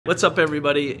What's up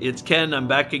everybody, it's Ken, I'm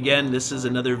back again. This is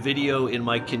another video in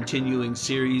my continuing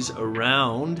series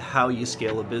around how you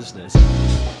scale a business.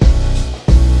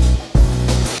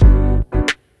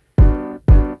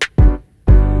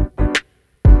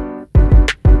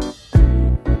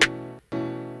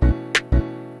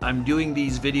 I'm doing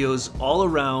these videos all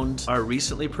around our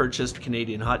recently purchased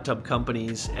Canadian hot tub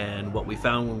companies and what we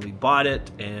found when we bought it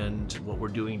and what we're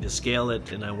doing to scale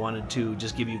it. And I wanted to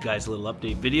just give you guys a little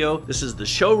update video. This is the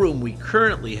showroom we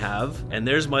currently have, and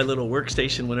there's my little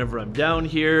workstation whenever I'm down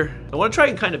here. I want to try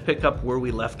and kind of pick up where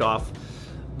we left off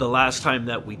the last time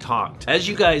that we talked. As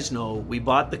you guys know, we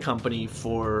bought the company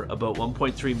for about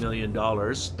 $1.3 million,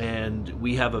 and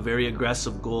we have a very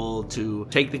aggressive goal to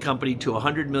take the company to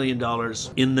 $100 million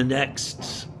in the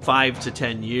next 5 to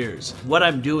 10 years. What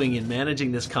I'm doing in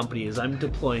managing this company is I'm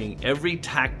deploying every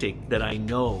tactic that I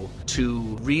know to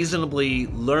reasonably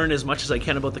learn as much as I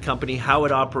can about the company, how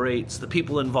it operates, the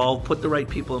people involved, put the right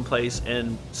people in place,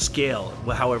 and scale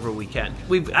however we can.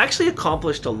 We've actually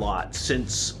accomplished a lot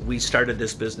since we started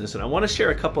this business, and I want to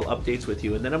share a couple updates with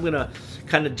you, and then I'm going to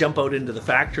kind of jump out into the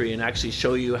factory and actually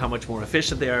show you how much more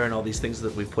efficient they are and all these things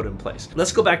that we've put in place.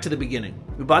 Let's go back to the beginning.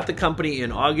 We bought the company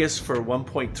in August for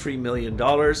 $1.3 million.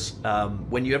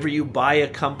 Whenever you buy a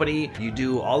company, you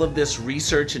do all of this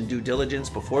research and due diligence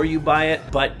before you buy it,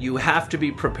 but you have to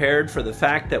be prepared for the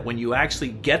fact that when you actually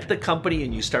get the company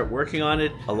and you start working on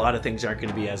it, a lot of things aren't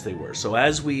going to be as they were. So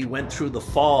as we went through the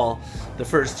fall, the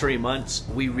first 3 months,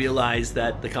 we realized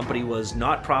that the company was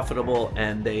not profitable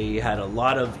and they had a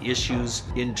lot of issues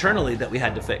internally that we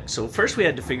had to fix. So first we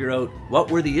had to figure out what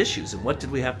were the issues and what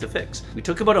did we have to fix. We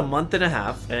took about a month and a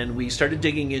half and we started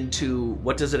digging into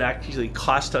what does it actually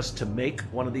cost us to make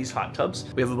one of these hot tubs.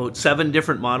 We have about 7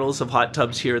 different models of hot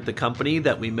tubs here at the company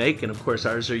that we make, and of course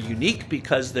ours are unique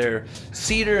because they're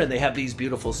cedar and they have these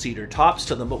beautiful cedar tops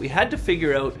to them, but we had to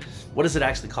figure out what does it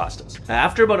actually cost us.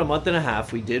 After about a month and a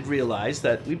half, we did realize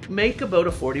that we make about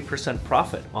a 40%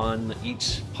 profit on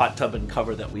each hot tub and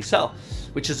cover that we sell,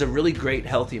 which is a really great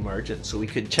healthy margin. So we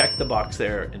could check the box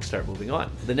there and start moving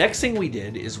on. The next thing we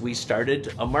did is we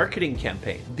started a marketing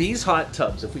campaign. These hot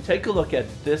tubs, if we take a look at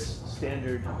this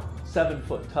standard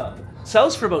 7-foot tub,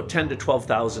 sells for about $10,000 to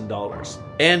 $12,000.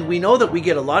 And we know that we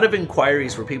get a lot of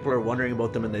inquiries where people are wondering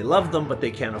about them and they love them, but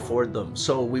they can't afford them.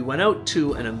 So we went out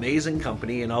to an amazing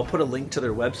company, and I'll put a link to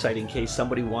their website in case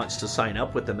somebody wants to sign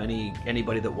up with them,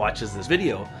 anybody that watches this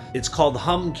video. It's called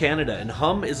Hum Canada, and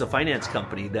Hum is a finance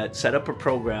company that set up a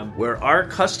program where our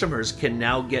customers can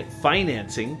now get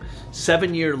financing,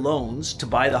 7-year loans to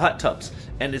buy the hot tubs.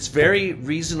 And it's very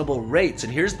reasonable rates.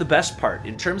 And here's the best part.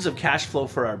 In terms of cash flow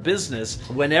for our business,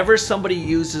 whenever somebody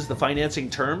uses the financing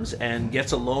terms and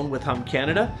gets a loan with Hum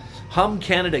Canada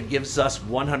gives us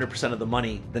 100% of the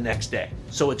money the next day.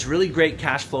 So it's really great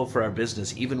cash flow for our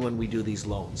business, even when we do these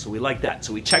loans. So we like that.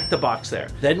 So we checked the box there.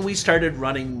 Then we started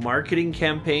running marketing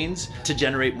campaigns to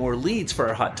generate more leads for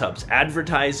our hot tubs,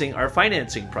 advertising our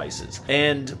financing prices.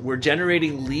 And we're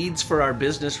generating leads for our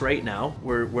business right now.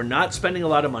 We're not spending a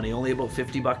lot of money, only about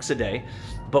 $50 a day,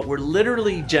 but we're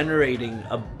literally generating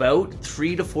about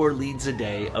 3 to 4 leads a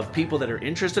day of people that are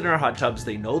interested in our hot tubs.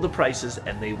 They know the prices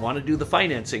and they want to do the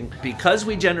financing. Because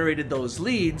we generated those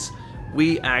leads,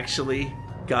 we actually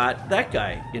got that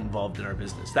guy involved in our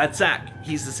business. That's Zach.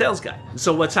 He's the sales guy.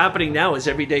 So what's happening now is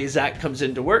every day Zach comes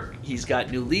into work, he's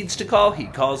got new leads to call. He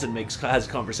calls and has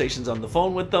conversations on the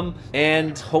phone with them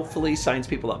and hopefully signs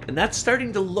people up. And that's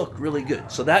starting to look really good.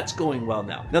 So that's going well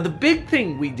now. Now the big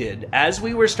thing we did as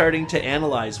we were starting to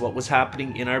analyze what was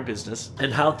happening in our business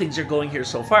and how things are going here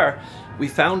so far, we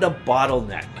found a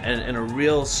bottleneck and a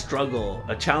real struggle,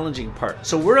 a challenging part.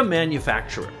 So we're a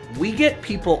manufacturer. We get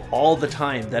people all the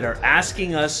time that are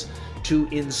asking us to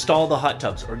install the hot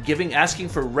tubs or asking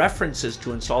for references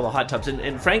to install the hot tubs.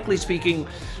 And frankly speaking,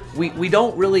 we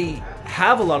don't really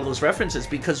have a lot of those references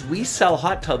because we sell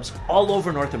hot tubs all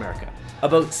over North America.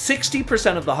 About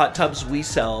 60% of the hot tubs we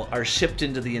sell are shipped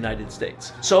into the United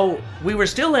States. So we were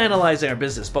still analyzing our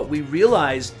business, but we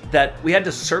realized that we had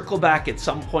to circle back at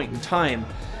some point in time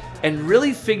and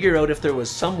really figure out if there was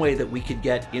some way that we could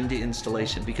get into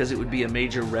installation, because it would be a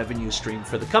major revenue stream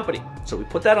for the company. So we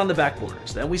put that on the back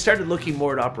burners. Then we started looking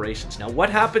more at operations. Now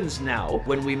what happens now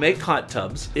when we make hot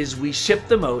tubs is we ship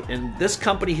them out, and this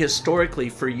company historically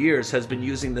for years has been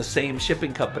using the same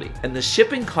shipping company, and the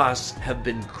shipping costs have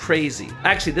been crazy.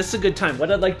 Actually, this is a good time.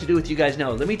 What I'd like to do with you guys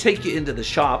now, let me take you into the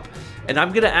shop, and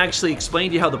I'm gonna actually explain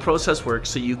to you how the process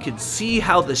works so you can see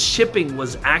how the shipping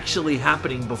was actually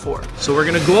happening before. So we're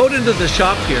gonna go out into the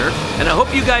shop here, and I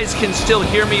hope you guys can still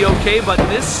hear me okay, but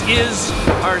this is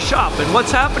our shop. And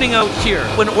what's happening out here,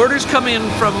 when orders come in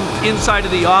from inside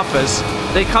of the office,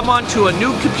 they come onto a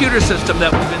new computer system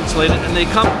that we've insulated, and they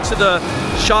come to the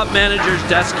shop manager's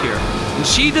desk here. And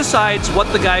she decides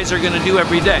what the guys are going to do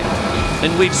every day.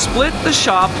 And we've split the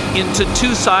shop into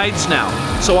two sides now.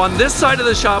 So on this side of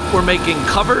the shop, we're making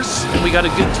covers, and we got a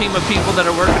good team of people that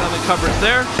are working on the covers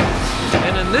there.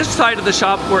 And on this side of the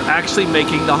shop, we're actually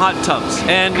making the hot tubs.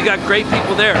 And we got great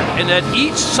people there. And at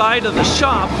each side of the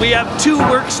shop, we have two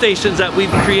workstations that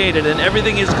we've created, and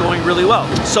everything is going really well.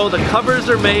 So the covers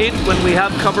are made when we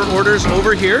have cover orders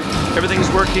over here. Everything's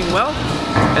working well.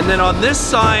 And then on this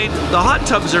side, the hot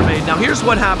tubs are made. Now here's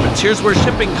what happens. Here's where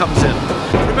shipping comes in.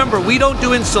 Remember, we don't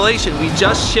do installation, we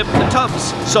just ship the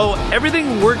tubs. So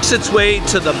everything works its way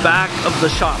to the back of the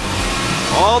shop.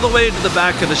 All the way to the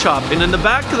back of the shop. And in the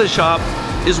back of the shop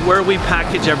is where we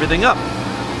package everything up.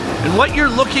 And what you're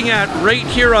looking at right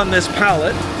here on this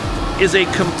pallet is a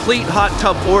complete hot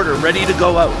tub order ready to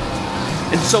go out.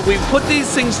 And so we put these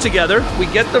things together, we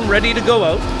get them ready to go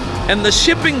out, and the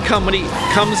shipping company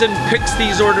comes and picks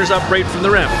these orders up right from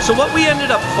the ramp. So what we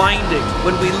ended up finding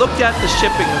when we looked at the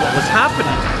shipping and what was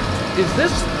happening is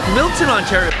this Milton,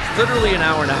 Ontario is literally an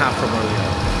hour and a half from where we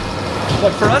are.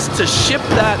 But for us to ship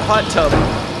that hot tub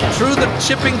through the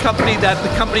shipping company that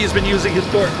the company has been using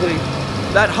historically,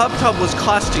 that hot tub was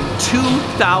costing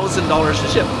 $2,000 to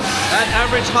ship. That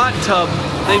average hot tub,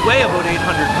 they weigh about 800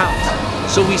 pounds.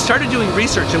 So we started doing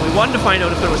research and we wanted to find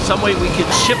out if there was some way we could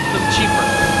ship them cheaper.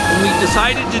 And we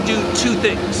decided to do two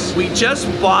things. We just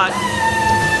bought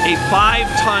a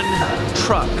 5-ton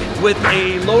truck with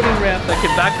a loading ramp that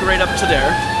can back right up to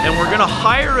there, and we're gonna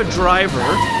hire a driver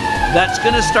that's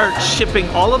gonna start shipping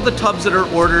all of the tubs that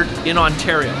are ordered in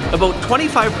Ontario. About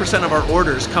 25% of our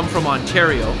orders come from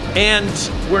Ontario, and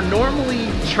we're normally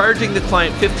charging the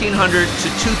client $1,500 to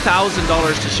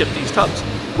 $2,000 to ship these tubs.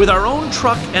 With our own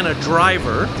truck and a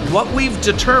driver, what we've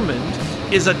determined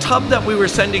is a tub that we were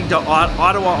sending to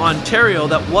Ottawa, Ontario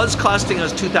that was costing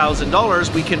us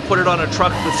 $2,000, we can put it on a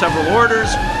truck with several orders,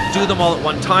 do them all at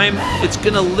one time. It's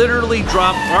gonna literally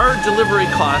drop our delivery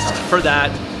cost for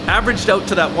that, averaged out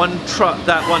to that one tub,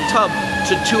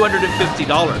 to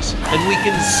 $250. And we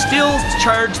can still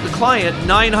charge the client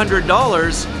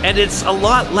 $900, and it's a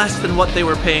lot less than what they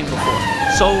were paying before.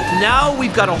 So now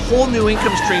we've got a whole new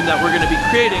income stream that we're gonna be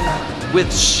creating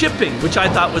with shipping, which I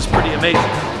thought was pretty amazing.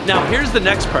 Now here's the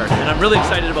next part, and I'm really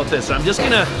excited about this. I'm just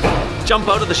gonna jump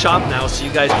out of the shop now so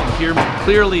you guys can hear me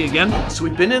clearly again. So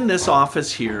we've been in this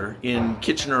office here in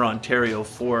Kitchener, Ontario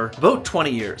for about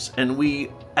 20 years, and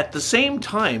at the same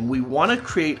time, we want to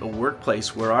create a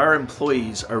workplace where our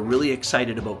employees are really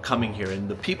excited about coming here, and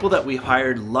the people that we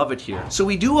hired love it here. So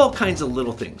we do all kinds of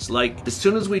little things, like as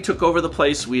soon as we took over the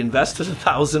place, we invested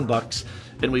 $1,000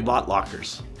 and we bought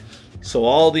lockers. So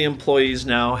all the employees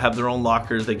now have their own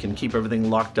lockers, they can keep everything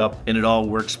locked up, and it all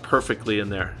works perfectly in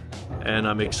there. And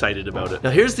I'm excited about it. Now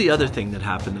here's the other thing that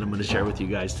happened that I'm going to share with you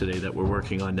guys today that we're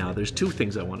working on now. There's two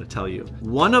things I want to tell you.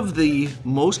 One of the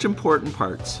most important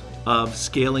parts of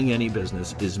scaling any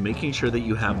business is making sure that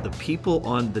you have the people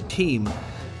on the team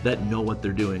that know what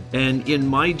they're doing. And in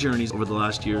my journeys over the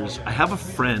last years, I have a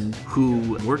friend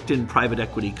who worked in private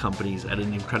equity companies at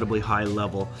an incredibly high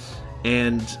level.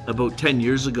 And about 10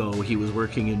 years ago, he was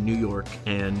working in New York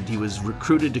and he was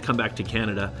recruited to come back to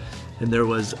Canada. And there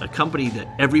was a company that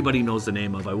everybody knows the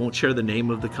name of. I won't share the name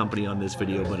of the company on this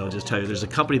video, but I'll just tell you, there's a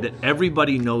company that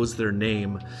everybody knows their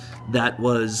name that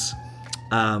was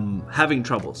having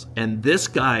troubles. And this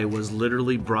guy was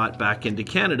literally brought back into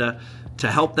Canada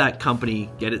to help that company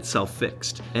get itself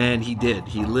fixed. And he did.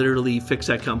 He literally fixed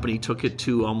that company, took it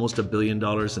to almost $1 billion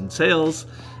in sales,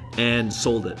 and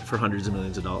sold it for hundreds of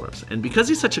millions of dollars. And because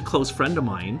he's such a close friend of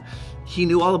mine, he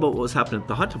knew all about what was happening at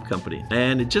the hot tub company.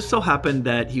 And it just so happened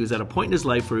that he was at a point in his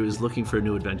life where he was looking for a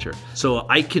new adventure. So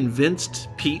I convinced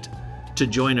Pete to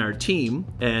join our team,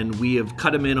 and we have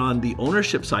cut him in on the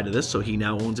ownership side of this, so he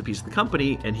now owns a piece of the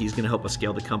company, and he's going to help us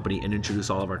scale the company and introduce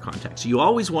all of our contacts. So you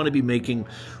always want to be making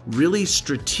really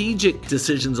strategic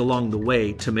decisions along the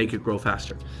way to make it grow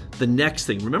faster. The next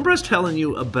thing, remember I was telling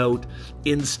you about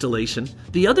installation?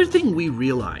 The other thing we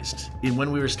realized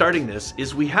when we were starting this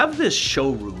is we have this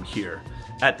showroom here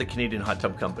at the Canadian Hot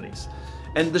Tub Companies.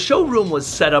 And the showroom was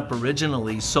set up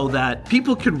originally so that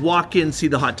people could walk in, see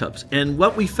the hot tubs. And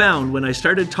what we found when I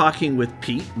started talking with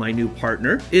Pete, my new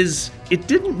partner, is it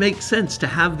didn't make sense to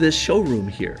have this showroom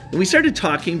here. And we started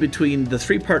talking between the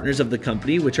three partners of the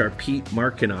company, which are Pete,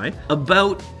 Mark, and I,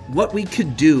 about what we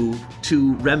could do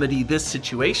to remedy this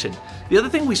situation. The other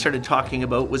thing we started talking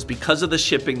about was because of the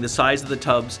shipping, the size of the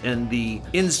tubs, and the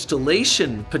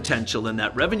installation potential in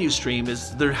that revenue stream,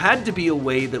 is there had to be a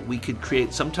way that we could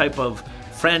create some type of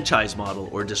franchise model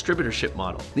or distributorship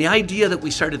model. The idea that we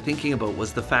started thinking about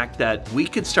was the fact that we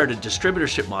could start a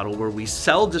distributorship model where we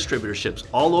sell distributorships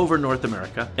all over North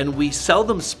America, and we sell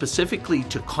them specifically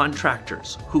to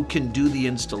contractors who can do the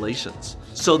installations,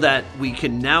 so that we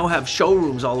can now have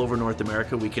showrooms all over North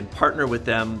America. We can partner with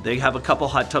them. They have a couple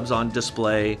hot tubs on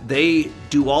display. They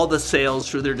do all the sales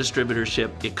through their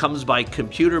distributorship. It comes by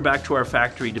computer back to our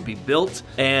factory to be built,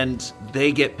 and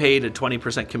they get paid a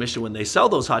 20% commission when they sell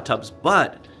those hot tubs,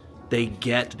 but they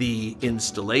get the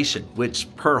installation,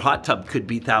 which per hot tub could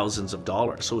be thousands of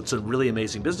dollars. So it's a really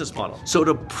amazing business model. So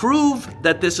to prove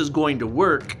that this is going to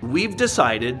work, we've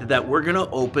decided that we're gonna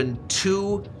open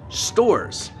 2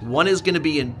 stores. One is going to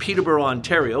be in Peterborough,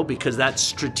 Ontario, because that's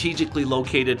strategically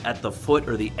located at the foot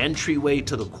or the entryway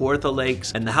to the Kawartha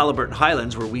Lakes and the Haliburton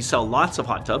Highlands, where we sell lots of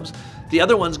hot tubs. The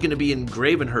other one's going to be in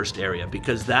Gravenhurst area,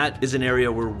 because that is an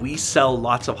area where we sell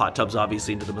lots of hot tubs,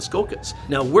 obviously, into the Muskokas.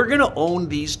 Now, we're going to own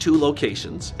these 2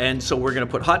 locations, and so we're going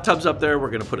to put hot tubs up there.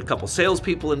 We're going to put a couple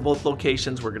salespeople in both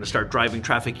locations. We're going to start driving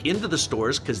traffic into the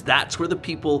stores, because that's where the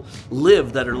people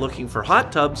live that are looking for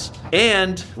hot tubs,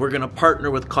 and we're going to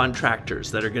partner with contractors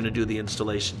that are going to do the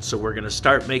installation. So we're going to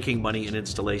start making money in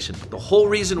installation. The whole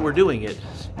reason we're doing it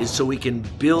is so we can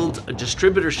build a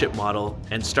distributorship model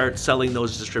and start selling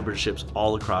those distributorships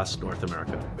all across North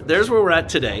America. There's where we're at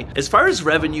today. As far as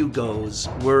revenue goes,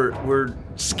 we're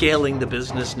scaling the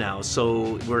business now.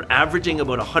 So we're averaging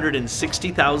about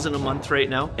 $160,000 a month right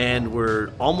now, and we're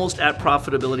almost at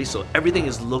profitability. So everything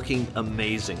is looking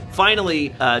amazing. Finally,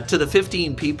 to the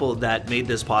 15 people that made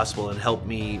this possible and helped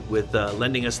me with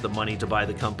lending us the money to buy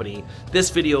the company, this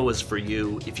video was for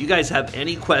you. If you guys have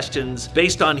any questions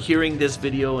based on hearing this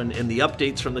video and the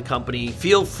updates from the company,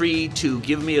 feel free to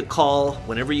give me a call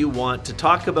whenever you want to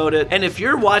talk about it. And if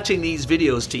you're watching these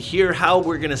videos to hear how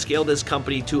we're going to scale this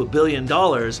company to $1 billion,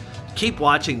 keep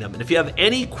watching them. And if you have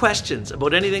any questions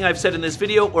about anything I've said in this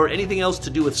video or anything else to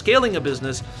do with scaling a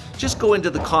business, just go into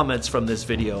the comments from this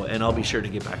video and I'll be sure to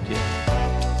get back to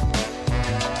you.